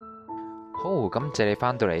好，咁謝你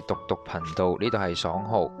返到嚟讀讀頻道，呢度係爽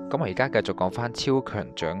號。咁我而家繼續講返超強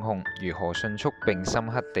掌控如何迅速並深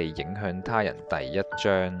刻地影響他人第一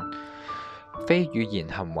章，非語言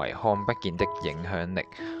行為看不見的影響力。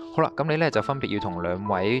好啦，咁你呢就分別要同兩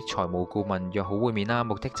位財務顧問約好會面啦，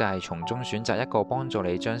目的就係從中選擇一個幫助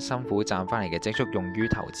你將辛苦賺返嚟嘅積蓄用於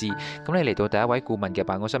投資。咁你嚟到第一位顧問嘅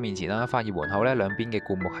辦公室面前啦，發現門口呢兩邊嘅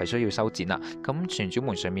灌木係需要修剪啦。咁旋轉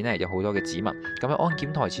門上面呢有好多嘅指紋。咁喺安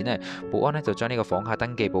檢台前呢，保安呢就將呢個房客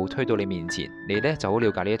登記簿推到你面前，你呢就好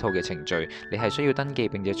了解呢一套嘅程序。你係需要登記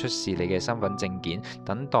並且出示你嘅身份證件，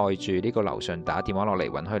等待住呢個樓上打電話落嚟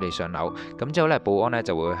允許你上樓。咁之後呢，保安呢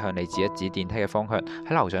就會向你指一指電梯嘅方向。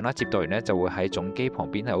喺樓上接待員呢就會喺總機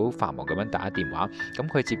旁邊係好繁忙咁樣打電話，咁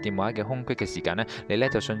佢接電話嘅空隙嘅時間呢，你呢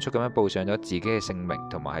就迅速咁樣報上咗自己嘅姓名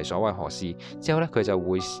同埋係所謂何事，之後呢，佢就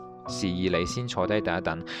會示意你先坐低等一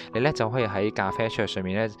等，你呢就可以喺咖啡桌上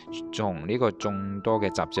面呢，從呢個眾多嘅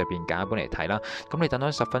雜誌入邊揀一本嚟睇啦。咁你等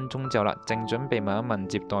咗10分鐘之後啦，正準備問一問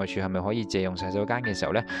接待處係咪可以借用洗手間嘅時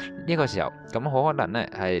候呢，呢個時候咁好可能呢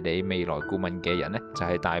係你未來顧問嘅人呢，就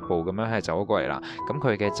係大步咁樣係走咗過嚟啦。咁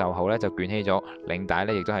佢嘅袖口呢就捲起咗，領帶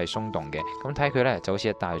呢亦都係鬆動嘅。咁睇佢呢就好似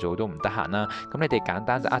一大早都唔得閒啦。咁你哋簡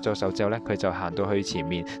單握咗手之後呢，佢就行到去前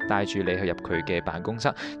面帶住你去入佢嘅辦公室。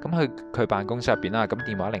咁去佢辦公室入邊啦，咁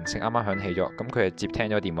電話鈴聲啱啱響起咗，咁佢就接聽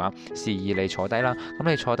咗電話，示意你坐低啦。咁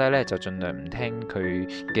你坐低呢，就盡量唔聽佢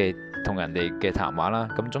嘅同人哋嘅談話啦。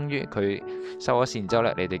咁終於佢收咗線之後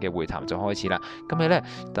呢，你哋嘅會談就開始啦。咁你呢，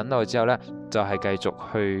等待之後呢，就係繼續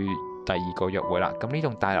去第二個約會啦。咁呢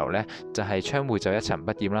棟大樓呢，就係窗戶就一塵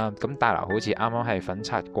不染啦。咁大樓好似啱啱係粉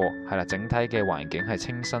刷過，係啦，整體嘅環境係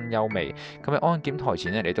清新優美。咁喺安檢台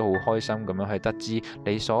前呢，你都好開心咁樣去得知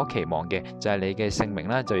你所期望嘅就係你嘅姓名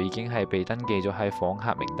啦，就已經係被登記咗喺訪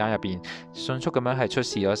客名單入邊。迅速咁樣係出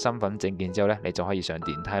示咗身份證件之後呢，你就可以上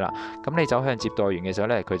電梯啦。咁你走向接待員嘅時候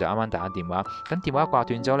呢，佢就啱啱打電話。咁電話掛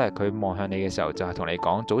斷之後呢，佢望向你嘅時候就係同你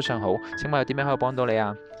講：早上好，請問有啲咩可以幫到你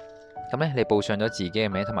啊？咁呢，你報上咗自己嘅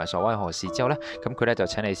名同埋所謂何事之後呢，咁佢呢就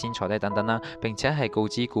請你先坐低等等啦，並且係告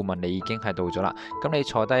知顧問你已經係到咗啦。咁你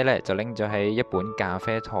坐低呢，就拎咗喺一本咖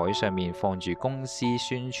啡台上面放住公司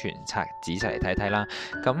宣傳冊，仔細嚟睇睇啦。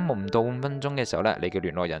咁唔到5分鐘嘅時候呢，你嘅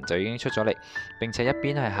聯絡人就已經出咗嚟，並且一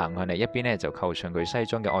邊係行向你，一邊呢就扣上佢西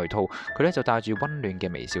裝嘅外套。佢呢就帶住溫暖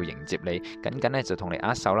嘅微笑迎接你，緊緊呢就同你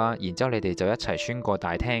握手啦。然之後你哋就一齊穿過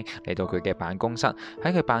大廳嚟到佢嘅辦公室。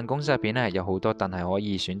喺佢辦公室入邊呢，有好多凳係可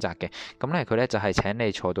以選擇嘅。咁咧佢咧就係請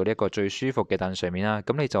你坐到呢一個最舒服嘅凳上面啦。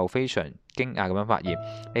咁你就非常驚訝咁樣發現，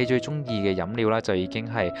你最中意嘅飲料啦就已經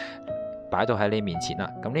係擺到喺你面前啦。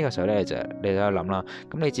咁呢個時候咧你就喺度諗啦。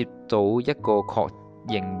咁你接到一個確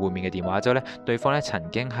認會面嘅電話之後呢，對方咧曾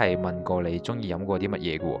經係問過你中意飲過啲乜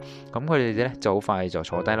嘢嘅喎。咁佢哋咧就好快就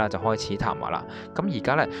坐低啦，就開始談話啦。咁而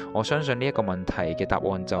家呢，我相信呢一個問題嘅答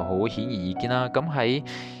案就好顯而易見啦。咁喺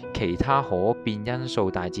其他可變因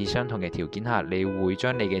素大致相同嘅條件下，你會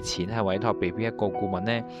將你嘅錢係委託俾邊一個顧問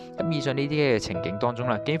呢？咁以上呢啲嘅情景當中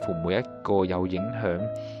啦，幾乎每一個有影響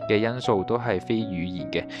嘅因素都係非語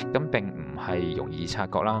言嘅，咁並唔係容易察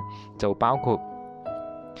覺啦。就包括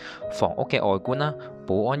房屋嘅外觀啦、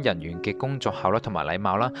保安人員嘅工作效率同埋禮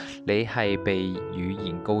貌啦，你係被語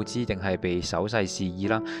言告知定係被手勢示意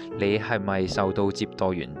啦？你係咪受到接待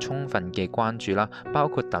員充分嘅關注啦？包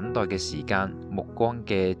括等待嘅時間、目光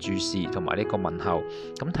嘅注視同埋呢個問候，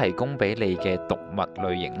咁提供俾你嘅讀物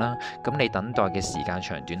類型啦，咁你等待嘅時間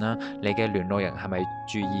長短啦，你嘅聯絡人係咪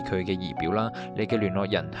注意佢嘅儀表啦？你嘅聯絡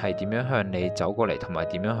人係點樣向你走過嚟同埋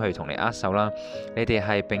點樣去同你握手啦？你哋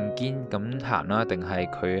係並肩咁行啦，定係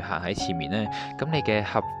佢行喺前面呢？咁你嘅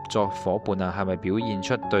合作夥伴啊，係咪表現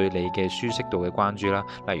出對你嘅舒適度嘅關注啦？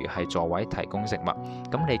例如係座位提供食物，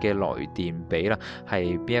咁你嘅來電比啦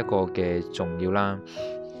係邊一個嘅重要啦？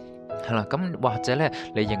係啦，咁或者咧，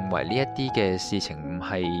你認為呢一啲嘅事情唔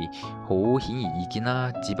係好顯而易見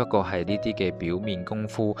啦，只不過係呢啲嘅表面功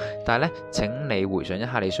夫。但係咧，請你回想一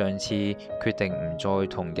下你上次決定唔再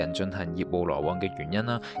同人進行業務來往嘅原因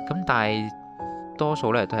啦。咁但係多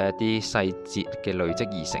數咧都係一啲細節嘅累積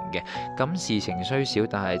而成嘅，咁事情雖小，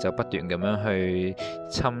但係就不斷咁樣去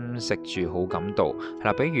侵蝕住好感度。係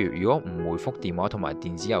啦，比如如果唔回覆電話同埋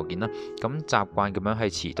電子郵件啦，咁習慣咁樣係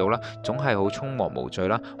遲到啦，總係好匆忙無序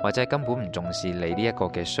啦，或者根本唔重視你呢一個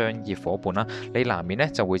嘅商業夥伴啦，你難免呢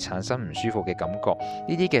就會產生唔舒服嘅感覺。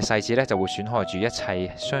呢啲嘅細節呢就會損害住一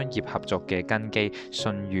切商業合作嘅根基、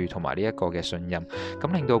信譽同埋呢一個嘅信任，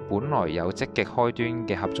咁令到本來有積極開端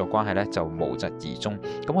嘅合作關係呢就無疾而終。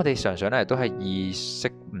咁我哋常常咧都係意識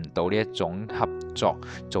唔到呢一種合作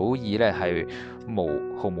早已咧係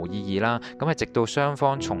毫無意義啦。咁係直到雙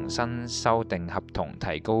方重新修訂合同，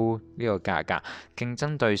提高呢個價格，競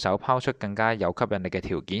爭對手拋出更加有吸引力嘅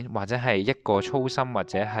條件，或者係一個粗心或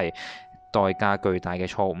者係代價巨大嘅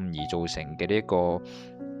錯誤而造成嘅呢個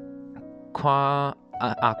跨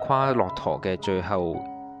駱駝嘅最後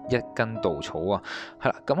一根稻草啊，係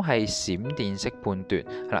啦，咁係閃電式判斷，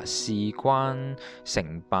係啦，事關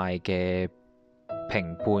成敗嘅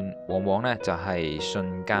評判往往呢就係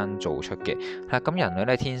瞬間做出嘅。係啦，咁人類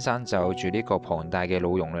呢天生就有住呢個龐大嘅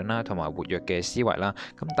腦容量啦，同埋活躍嘅思維啦。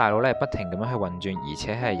咁大腦呢不停咁樣去運轉，而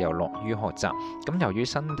且係又樂於學習。咁由於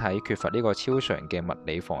身體缺乏呢個超常嘅物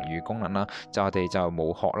理防禦功能啦，我哋就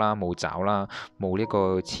冇殼啦，冇爪啦，冇呢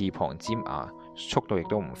個翅膀尖牙，速度亦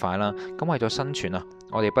都唔快啦。咁為咗生存啊，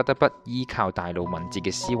我哋不得不依靠大腦敏捷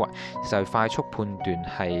嘅思維，就係快速判斷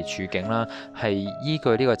係處境啦，係依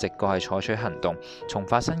據呢個直覺係採取行動，從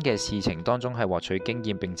發生嘅事情當中係獲取經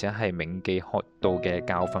驗，並且係銘記學到嘅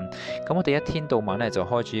教訓。咁我哋一天到晚呢就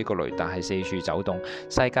開住呢個雷達係四處走動，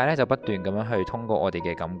世界呢就不斷咁樣去通過我哋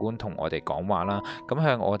嘅感官同我哋講話啦，咁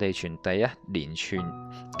向我哋傳遞一連串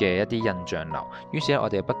嘅一啲印象流。於是我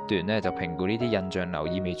哋不斷呢就評估呢啲印象流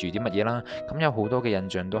意味住啲乜嘢啦。咁有好多嘅印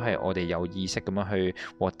象都係我哋有意識咁樣去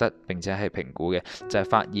獲得並且係評估嘅，就係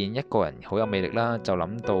發現一個人好有魅力啦，就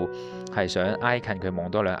諗到係想挨近佢望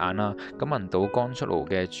多兩眼啦。咁聞到剛出爐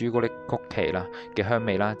嘅朱古力曲奇啦嘅香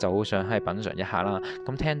味啦，就好想係品嘗一下啦。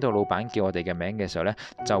咁聽到老闆叫我哋嘅名嘅時候呢，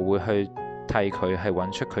就會去替佢係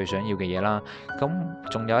揾出佢想要嘅嘢啦。咁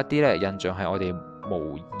仲有一啲呢印象係我哋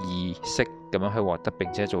無意識咁樣去獲得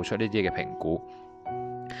並且做出呢啲嘅評估。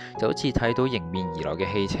就好似睇到迎面而來嘅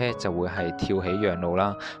汽車，就會係跳起讓路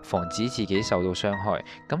啦，防止自己受到傷害。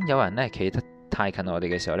咁有人呢企得太近我哋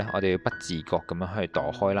嘅時候呢，我哋要不自覺咁樣去躲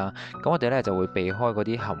開啦。咁我哋呢就會避開嗰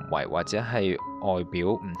啲行為或者係外表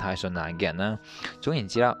唔太順眼嘅人啦。總言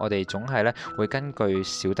之啦，我哋總係呢會根據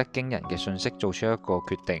少得驚人嘅訊息做出一個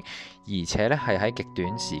決定，而且呢係喺極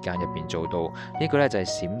短時間入邊做到。呢個呢就係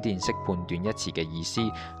閃電式判斷一詞嘅意思。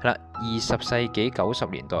係啦，20世紀90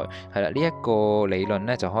年代係啦，呢一個理論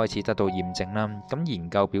呢就開始得到驗證啦。咁研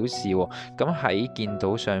究表示，咁喺見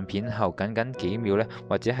到相片後僅幾秒呢，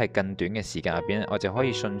或者係更短嘅時間入邊，我就可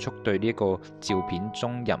以迅速對呢個照片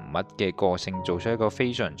中人物嘅個性做出一個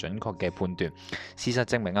非常準確嘅判斷。事實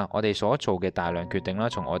證明啊，我哋所做嘅大量決定啦，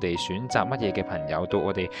從我哋選擇乜嘢嘅朋友到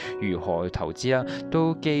我哋如何投資啦，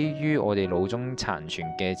都基於我哋腦中殘存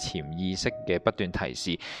嘅潛意識嘅不斷提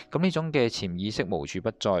示。咁呢種嘅潛意識無處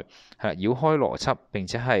不在，係繞開邏輯，並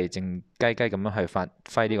且係靜雞雞咁樣去發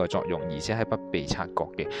揮呢個作用，而且係不被察覺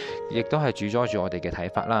嘅，亦都係主宰住我哋嘅睇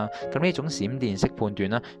法啦。咁呢種閃電式判斷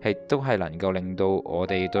啦，都係能夠令到我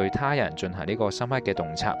哋對他人進行呢個深刻嘅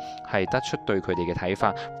洞察，係得出對佢哋嘅睇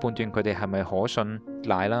法，判斷佢哋係咪可信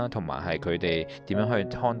賴啦，同埋係佢哋點樣去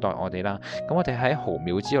看待我哋啦。咁我哋喺毫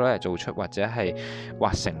秒之內做出或者係或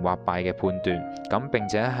成或敗嘅判斷，咁並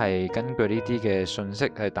且係根據呢啲嘅信息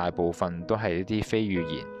係大部分都係一啲非語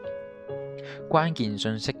言。關鍵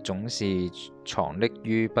信息總是藏匿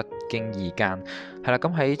於不經意間，係啦。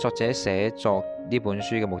咁喺作者寫作呢本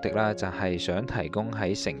書嘅目的啦，就係想提供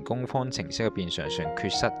喺成功方程式入邊常常缺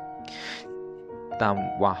失，但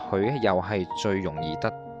或許又係最容易得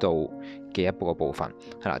到嘅一部分，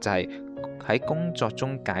係啦，就係喺工作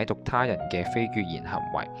中解讀他人嘅非語言行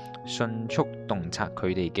為，迅速洞察佢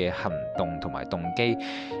哋嘅行動同埋動機，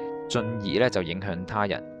進而咧就影響他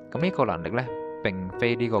人。咁呢個能力呢，並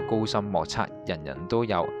非呢個高深莫測，人人都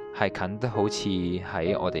有，係近得好似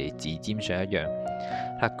喺我哋指尖上一樣。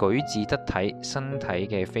舉止得體，身體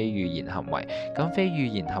嘅非語言行為。咁非語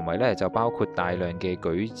言行為呢，就包括大量嘅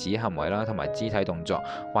舉止行為啦，同埋肢體動作，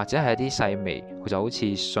或者係一啲細微，就好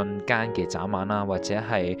似瞬間嘅眨眼啦，或者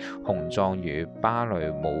係雄壯如芭蕾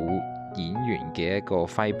舞演員嘅一個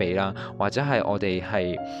揮臂啦，或者係我哋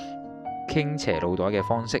係傾斜腦袋嘅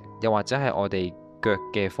方式，又或者係我哋腳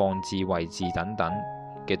嘅放置位置等等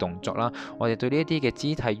嘅動作啦。我哋對呢一啲嘅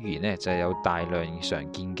肢體語言呢，就有大量常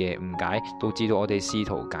見嘅誤解，導致到我哋試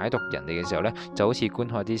圖解讀人哋嘅時候呢，就好似觀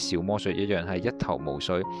看啲小魔術一樣，係一頭霧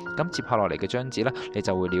水。咁接下落嚟嘅章節呢，你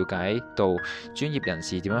就會了解到專業人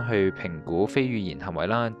士點樣去評估非語言行為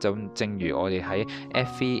啦。就正如我哋喺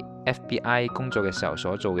FBI 工作嘅時候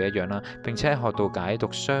所做嘅一樣啦，並且學到解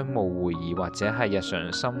讀商務會議或者係日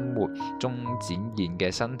常生活中展現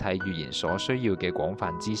嘅身體語言所需要嘅廣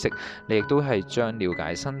泛知識。你亦都係將了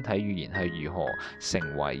解身體語言係如何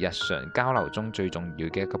成為日常交流中最重要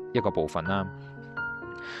嘅一個部分啦。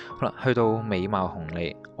好啦，去到美貌紅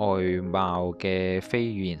利外貌嘅非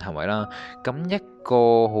語言行為啦，咁一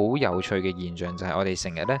個好有趣嘅現象就係我哋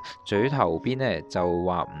成日呢嘴頭邊呢就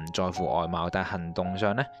話唔在乎外貌，但係行動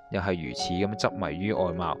上呢又係如此咁執迷於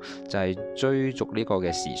外貌，就係追逐呢個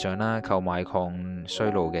嘅時尚啦，購買抗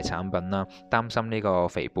衰老嘅產品啦，擔心呢個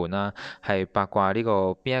肥胖啦，係八卦呢個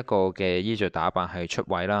邊一個嘅衣着打扮係出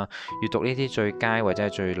位啦，閱讀呢啲最佳或者係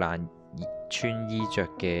最爛穿衣着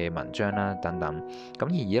嘅文章啦等等，咁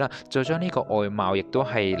而啦就將呢個外貌亦都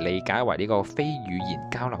係理解為呢個非語言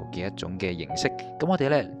交流嘅一種嘅形式。咁我哋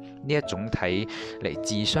呢一種睇嚟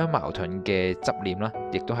自相矛盾嘅執念啦，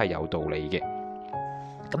亦都係有道理嘅。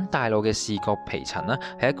咁大腦嘅視覺皮層呢，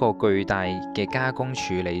係一個巨大嘅加工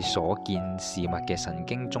處理所見事物嘅神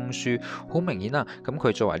經中樞，好明顯啦。咁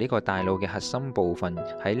佢作為呢個大腦嘅核心部分，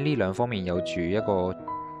喺呢兩方面有住一個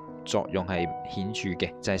作用係顯著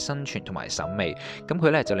嘅，就係生存同埋審美。咁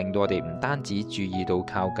佢咧就令到我哋唔單止注意到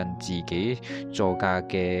靠近自己座駕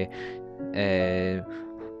嘅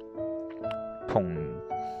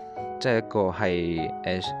即係一個係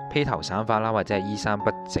披頭散髮啦，或者係衣衫不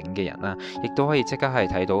整嘅人啦，亦都可以即刻係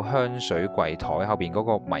睇到香水櫃台後邊嗰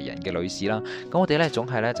個迷人嘅女士啦。咁我哋咧總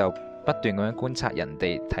係咧就不斷咁樣觀察人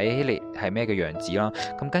哋睇起嚟係咩嘅樣子啦，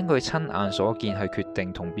咁根據親眼所見去決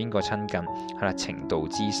定同邊個親近，係啦，程度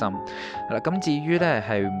之深。係啦，咁至於呢，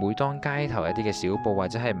係每當街頭一啲嘅小報或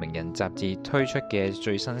者係名人雜誌推出嘅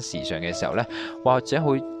最新時尚嘅時候呢，或者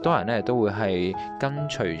好多人呢都會係跟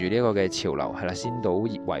隨住呢個嘅潮流，係啦，先睹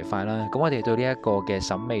熱為快啦。咁我哋對呢一個嘅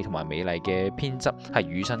審美同埋美麗嘅偏執係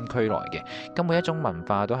與生俱來嘅。咁每一種文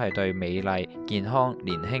化都係對美麗、健康、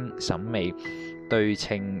年輕、審美對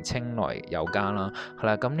稱青睞有加啦，係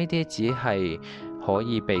啦，咁呢啲只係可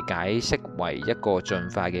以被解釋為一個進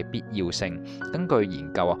化嘅必要性。根據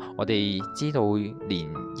研究啊，我哋知道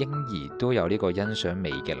連嬰兒都有呢個欣賞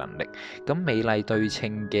美嘅能力。咁美麗對稱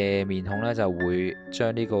嘅面孔呢，就會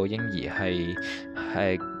將呢個嬰兒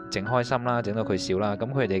係整開心啦，整到佢笑啦。咁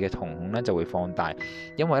佢哋嘅瞳孔呢就會放大，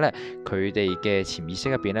因為呢，佢哋嘅潛意識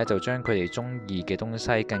入邊呢，就將佢哋中意嘅東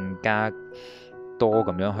西更加多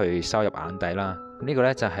咁樣去收入眼底啦。呢個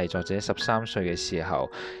呢，就係作者13歲嘅時候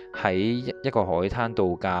喺一個海灘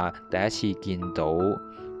度假第一次見到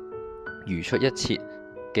如出一轍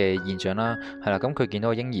嘅現象啦。係啦，咁佢見到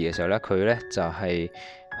個嬰兒嘅時候呢，佢呢就係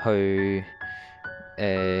去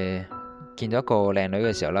見到一個靚女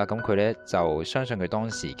嘅時候啦，咁佢呢就相信佢當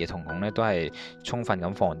時嘅瞳孔呢都係充分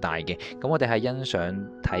咁放大嘅。咁我哋係欣賞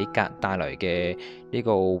體格帶來嘅呢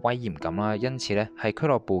個威嚴感啦，因此呢，係俱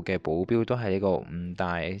樂部嘅保鏢都係呢個5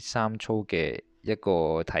大3粗嘅一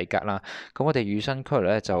個體格啦。咁我哋與生俱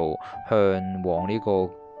來呢就向往呢個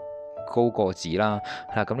高個子啦，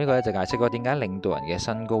咁呢個咧就解釋過點解領導人嘅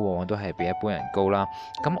身高往往都係比一般人高啦。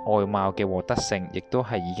咁外貌嘅獲得性亦都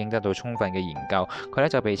係已經得到充分嘅研究，佢咧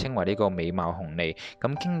就被稱為呢個美貌紅利。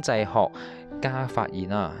咁經濟學家發現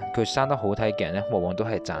啦，佢生得好睇嘅人咧，往往都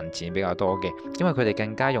係賺錢比較多嘅，因為佢哋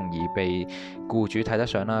更加容易被僱主睇得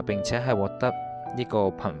上啦，並且係獲得呢個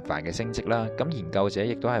頻繁嘅升職啦。咁研究者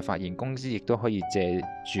亦都係發現公司亦都可以借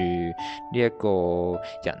住呢一個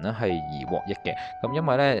人咧係而獲益嘅。咁因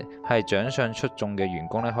為呢係長相出眾嘅員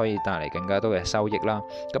工咧，可以帶嚟更加多嘅收益啦。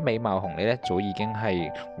咁美貌紅利呢，早已經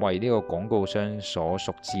係為呢個廣告商所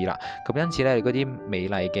熟知啦。咁因此呢，嗰啲美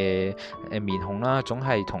麗嘅面孔啦，總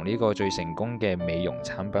係同呢個最成功嘅美容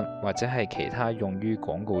產品或者係其他用於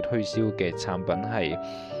廣告推銷嘅產品係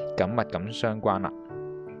緊密咁相關啦。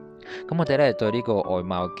咁我哋咧對呢個外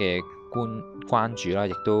貌嘅關注啦，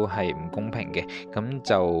亦都係唔公平嘅。咁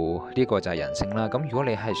就呢個就係人性啦。咁如果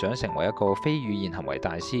你係想成為一個非語言行為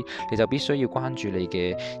大師，你就必須要關注你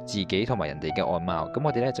嘅自己同埋人哋嘅外貌。咁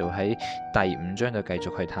我哋咧就喺第5章就繼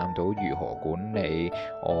續去探討如何管理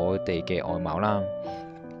我哋嘅外貌啦。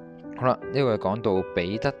好啦，呢個講到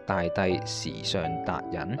彼得大帝時尚達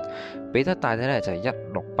人。彼得大帝呢，就係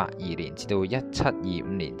1682年至到1725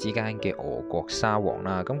年之間嘅俄國沙皇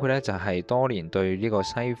啦。咁佢呢，就係多年對呢個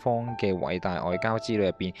西方嘅偉大外交之旅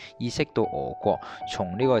入邊，意識到俄國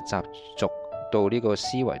從呢個習俗到呢個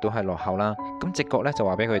思維都係落後啦。咁直覺呢，就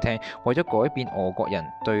話俾佢聽，為咗改變俄國人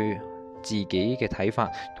對自己嘅睇法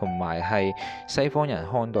同埋係西方人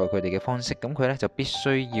看待佢哋嘅方式，咁佢呢就必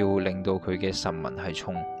須要令到佢嘅臣民係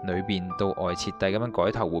從裏邊到外徹底咁樣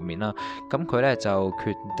改頭換面啦。咁佢呢就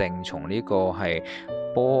決定從呢個係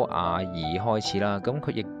波瓦爾開始啦。咁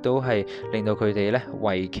佢亦都係令到佢哋呢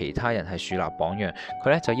為其他人係樹立榜樣。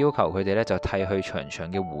佢呢就要求佢哋呢就剃去長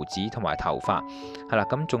長嘅鬍子同埋頭髮，係啦。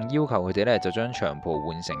咁仲要求佢哋呢就將長袍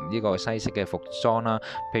換成呢個西式嘅服裝啦，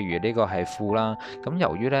譬如呢個係褲啦。咁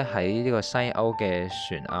由於呢喺呢呢個西歐嘅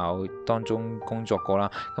船塢當中工作過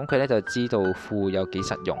啦，咁佢咧就知道富有幾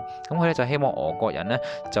實用，咁佢咧就希望俄國人呢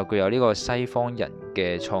就具有呢個西方人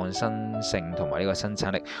嘅創新性同埋呢個生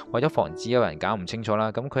產力，為咗防止有人搞唔清楚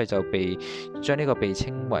啦，咁佢就將呢個被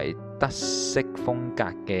稱為德式風格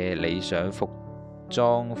嘅理想服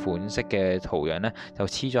裝款式嘅圖樣呢，就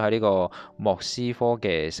黐咗喺呢個莫斯科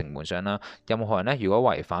嘅城門上啦。任何人呢，如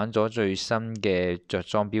果違反咗最新嘅着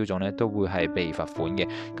裝標準呢，都會係被罰款嘅。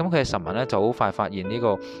咁佢嘅臣民呢，就好快發現呢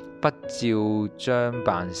個不照章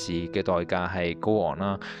辦事嘅代價係高昂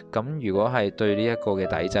啦。咁如果係對呢一個嘅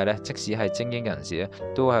抵制呢，即使係精英人士呢，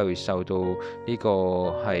都係會受到呢個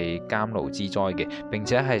係監牢之災嘅，並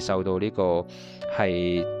且係受到呢個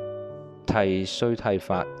係替衰替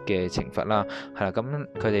法嘅懲罰啦，係啦，咁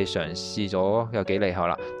佢哋嘗試咗有幾厲害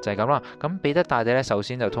啦，就係咁啦。咁彼得大帝咧，首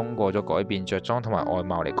先就通過咗改變着裝同埋外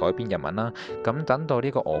貌嚟改變人民啦。咁等到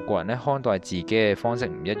呢個俄國人咧看待自己嘅方式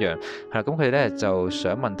唔一樣，係啦，咁佢哋咧就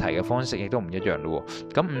想問題嘅方式亦都唔一樣咯。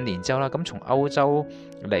咁5年之後啦，咁從歐洲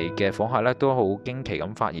嚟嘅訪客咧都好驚奇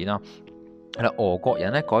咁發現啦。俄國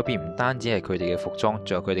人咧改變唔單止係佢哋嘅服裝，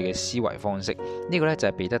仲有佢哋嘅思維方式。呢個咧就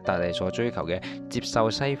係彼得大帝所追求嘅，接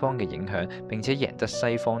受西方嘅影響，並且贏得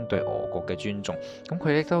西方對俄國嘅尊重。咁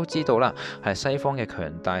佢亦都知道啦，係西方嘅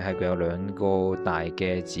強大係具有2個大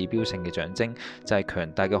嘅指標性嘅象徵，就係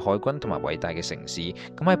強大嘅海軍同埋偉大嘅城市。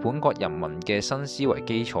咁喺本國人民嘅新思維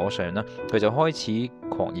基礎上呢，佢就開始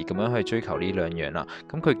狂熱咁樣去追求呢2樣啦。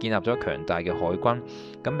咁佢建立咗強大嘅海軍，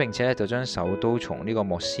咁並且咧就將首都從呢個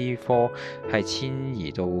莫斯科係遷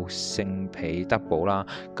移到聖彼得堡啦，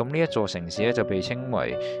咁呢一座城市咧就被稱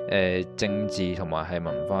為政治同埋係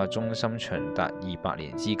文化中心長達200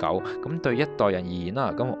年之久。咁對一代人而言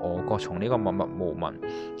啦，咁俄國從呢個默默無聞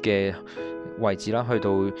嘅位置啦，去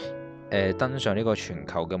到登上呢個全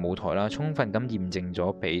球嘅舞台啦，充分咁驗證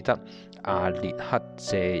咗彼得、阿列克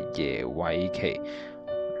謝耶維奇、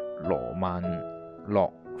羅曼諾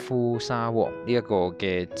夫沙皇呢一個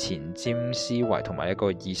嘅前瞻思維同埋一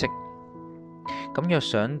個意識。咁若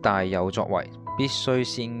想大有作為，必須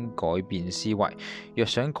先改變思維；若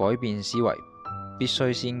想改變思維，必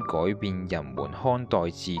須先改變人們看待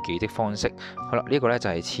自己的方式。好啦，呢個呢就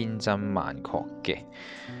係千真萬確嘅。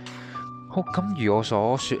好，咁如我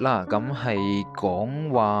所說啦，咁係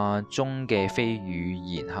講話中嘅非語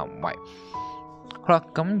言行為。好啦，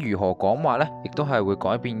咁如何講話呢？亦都係會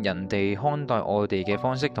改變人哋看待我哋嘅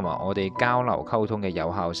方式，同埋我哋交流溝通嘅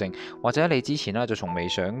有效性。或者你之前呢，就從未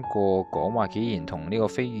想過講話竟然同呢個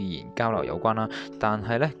非語言交流有關啦，但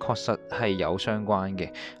係呢，確實係有相關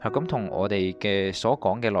嘅。咁同我哋嘅所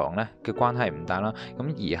講嘅內容呢嘅關係唔大啦，咁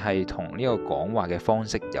而係同呢個講話嘅方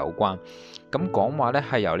式有關。咁講話呢，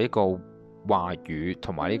係由呢個話語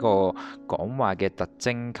同埋呢個講話嘅特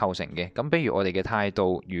徵構成嘅。咁比如我哋嘅態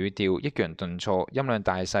度、語調、抑揚頓挫、音量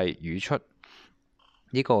大細、語速、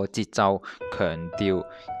呢個節奏、強調、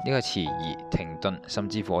呢個遲疑、停頓，甚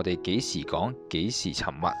至乎我哋幾時講、幾時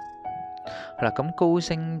沉默。係啦，咁高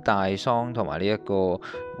聲大嗓同埋呢一個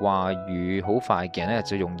話語好快嘅人呢，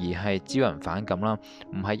就容易係招人反感啦。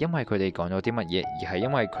唔係因為佢哋講咗啲乜嘢，而係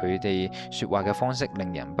因為佢哋說話嘅方式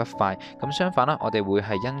令人不快。咁相反啦，我哋會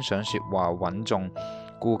係欣賞說話穩重、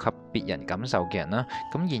顧及別人感受嘅人啦。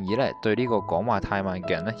咁然而呢，對呢個講話太慢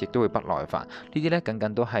嘅人呢，亦都會不耐煩。呢啲呢，僅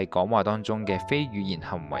僅都係講話當中嘅非語言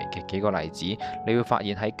行為嘅幾個例子。你會發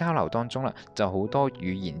現喺交流當中啦，就好多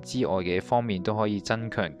語言之外嘅方面都可以增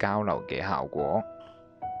強交流嘅效果。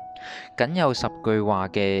僅有10句話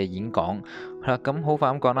嘅演講，係啦，咁好快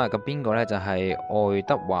咁講啦。咁邊個呢？就係愛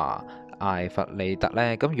德華艾弗里特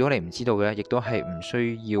呢？咁如果你唔知道嘅，亦都係唔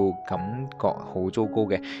需要感覺好糟糕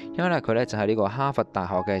嘅，因為咧佢咧就係呢個哈佛大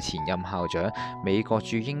學嘅前任校長，美國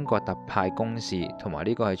駐英國特派公使，同埋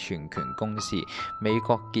呢個係全權公使，美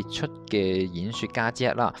國傑出嘅演說家之一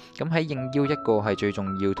啦。咁喺應邀一個係最重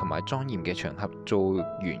要同埋莊嚴嘅場合做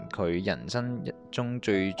完佢人生中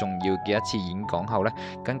最重要嘅一次演講後呢，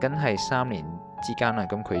僅僅係3年之間啦，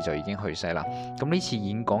咁佢就已經去世啦。咁呢次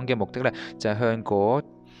演講嘅目的呢，就係向嗰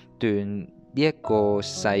段呢一個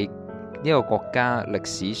國家歷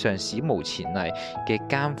史上史無前例嘅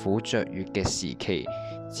艱苦卓越嘅時期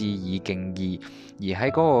致以敬意。而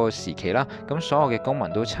喺嗰個時期啦，咁所有嘅公民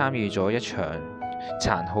都參與咗一場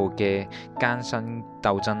殘酷嘅艱辛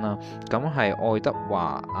鬥爭啦。咁係愛德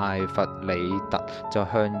華艾弗里特就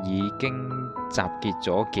向已經集結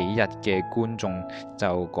咗幾日嘅觀眾就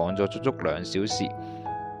講咗足足2小時。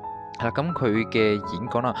係啦，咁佢嘅演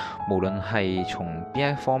講啦，無論係從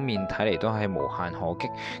邊一方面睇嚟都係無限可擊。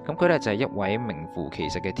咁佢咧就係一位名副其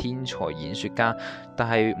實嘅天才演說家，但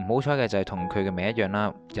係唔好彩嘅就係同佢嘅名一樣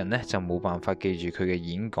啦，人呢就冇辦法記住佢嘅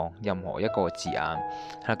演講任何一個字眼。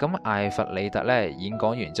係啦，咁艾弗里特咧演講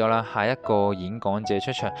完之後啦，下一個演講者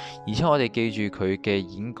出場，而且我哋記住佢嘅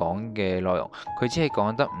演講嘅內容，佢只係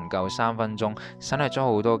講得唔夠3分鐘，省略咗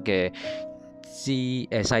好多嘅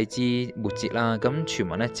細枝末節啦，咁全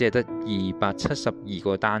文咧只係得272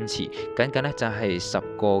個單詞，僅僅咧就係10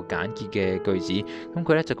個簡潔嘅句子，咁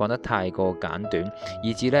佢咧就講得太過簡短，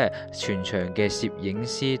以至咧全場嘅攝影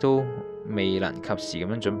師都未能及時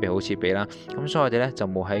咁樣準備好設備啦，咁所以我哋咧就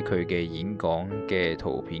冇喺佢嘅演講嘅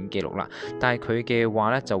圖片記錄啦，但係佢嘅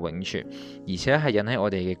話咧就永存，而且係引起我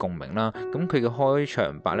哋嘅共鳴啦。咁佢嘅開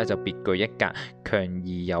場白咧就別具一格，強而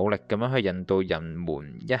有力咁樣去引導人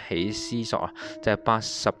們一起思索啊，就係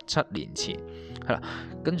87年前係啦。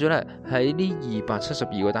跟住咧喺呢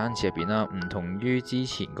272個單詞入邊啦，唔同於之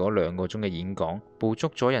前嗰2個鐘嘅演講，捕捉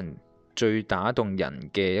咗人最打動人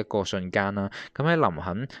嘅一個瞬間啦，咁喺林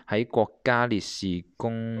肯喺國家烈士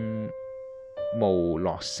公墓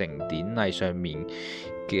落成典禮上面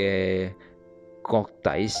嘅葛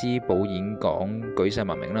底斯堡演講舉世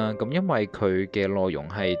聞名啦。咁因為佢嘅內容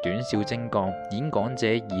係短小精幹，演講者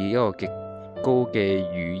以一個極高嘅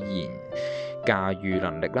語言駕馭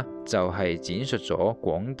能力啦，就係展述咗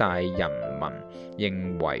廣大人民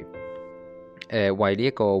認為為呢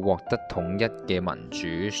一個獲得統一嘅民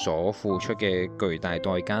主所付出嘅巨大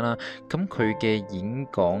代價啦，咁佢嘅演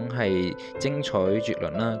講係精彩絕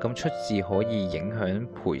倫啦，咁出自可以影響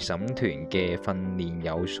陪審團嘅訓練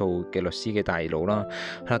有素嘅律師嘅大腦啦，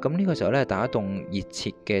係啦，咁呢個時候咧打動熱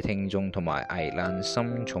切嘅聽眾同埋危難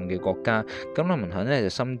深重嘅國家，咁林肯咧就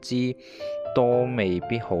深知多未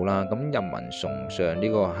必好啦，咁人民崇尚呢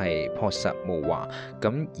個係樸實無華，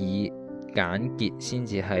咁以簡潔先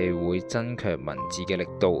至係會增強文字嘅力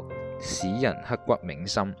度，使人刻骨銘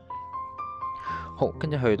心。好，跟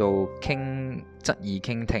住去到側耳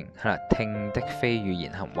傾聽，係啦，聽的非語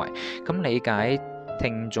言行為。咁理解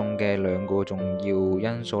聽眾嘅2個重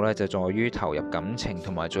要因素咧，就在於投入感情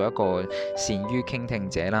同埋做一個善於傾聽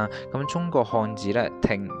者啦。咁中國漢字咧，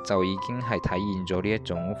聽就已經係體現咗呢一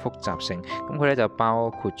種複雜性。咁佢咧就包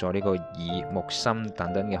括咗呢個耳、目、心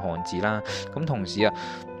等等嘅漢字啦。咁同時啊，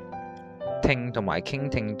聽同埋傾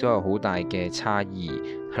聽都有好大嘅差異，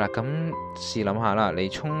係啦。咁試諗下啦，你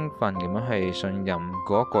充分咁樣去信任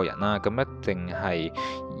嗰一個人啦，咁一定係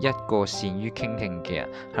一個善於傾聽嘅人。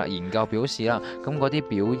係啦，研究表示啦，咁嗰啲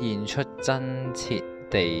表現出真切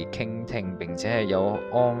地傾聽並且係有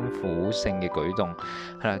安撫性嘅舉動，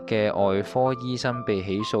係啦嘅外科醫生被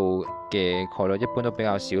起訴嘅概率一般都比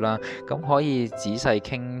較少啦。咁可以仔細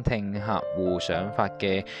傾聽客戶想法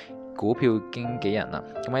嘅股票經紀人啊，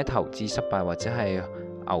咁喺投資失敗或者係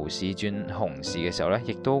牛市轉熊市嘅時候呢，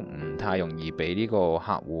亦都唔太容易俾呢個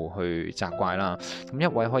客戶去責怪啦。咁一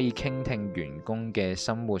位可以傾聽員工嘅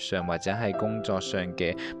生活上或者係工作上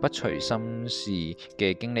嘅不隨心事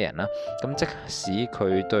嘅經理人啦，咁即使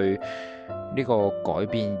佢對呢個改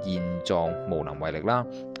變現狀無能為力啦，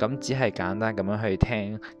咁只係簡單咁樣去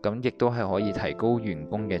聽，咁亦都係可以提高員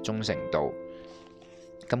工嘅忠誠度。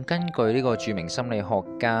咁根據呢個著名心理學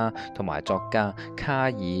家同埋作家卡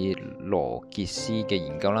爾羅傑斯嘅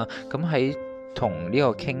研究啦，咁喺同呢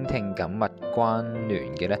個傾聽緊密關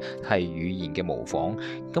聯嘅呢係語言嘅模仿。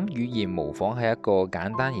咁語言模仿係一個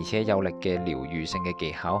簡單而且有力嘅療愈性嘅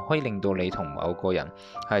技巧，可以令到你同某個人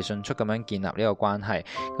係迅速咁樣建立呢個關係。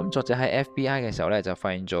咁作者喺 FBI 嘅時候呢，就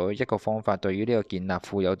發現咗一個方法，對於呢個建立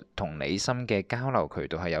富有同理心嘅交流渠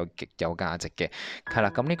道係有極有價值嘅。係啦，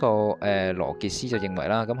咁呢個羅傑斯就認為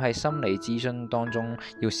啦，咁喺心理諮詢當中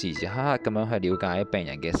要時時刻刻咁樣去了解病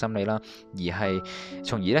人嘅心理啦，而係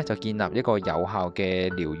從而呢就建立一個有效嘅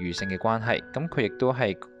療愈性嘅關係。咁佢亦都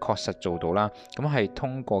係確實做到啦。咁係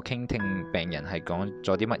通過傾聽病人係講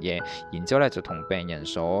咗啲乜嘢，然之後咧就同病人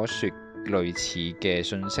所說類似嘅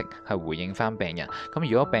信息係回應翻病人。咁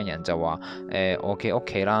如果病人就話我嘅屋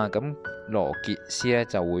企啦，咁羅傑斯咧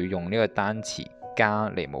就會用呢個單詞家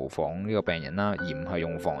嚟模仿呢個病人啦，而唔係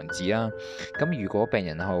用房子啦。咁如果病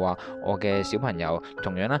人係話我嘅小朋友，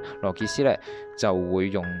同樣啦，羅傑斯咧就會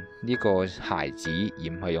用呢個孩子，而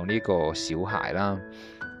唔係用呢個小孩啦。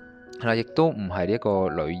係啦，亦都唔係呢個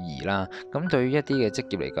女兒啦。咁對於一啲嘅職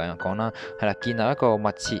業嚟講啦，係啦，建立一個密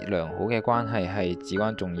切良好嘅關係係至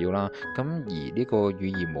關重要啦。咁而呢個語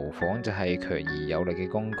言模仿就係強而有力嘅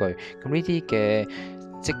工具。咁呢啲嘅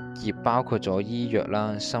職業包括咗醫藥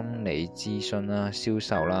啦、心理諮詢啦、銷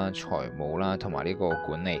售啦、財務啦，同埋呢個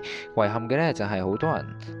管理。遺憾嘅呢，就係好多人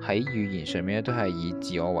喺語言上面都係以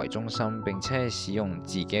自我為中心，並且使用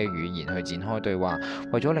自己嘅語言去展開對話，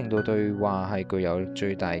為咗令到對話係具有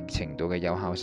最大程度嘅有效性。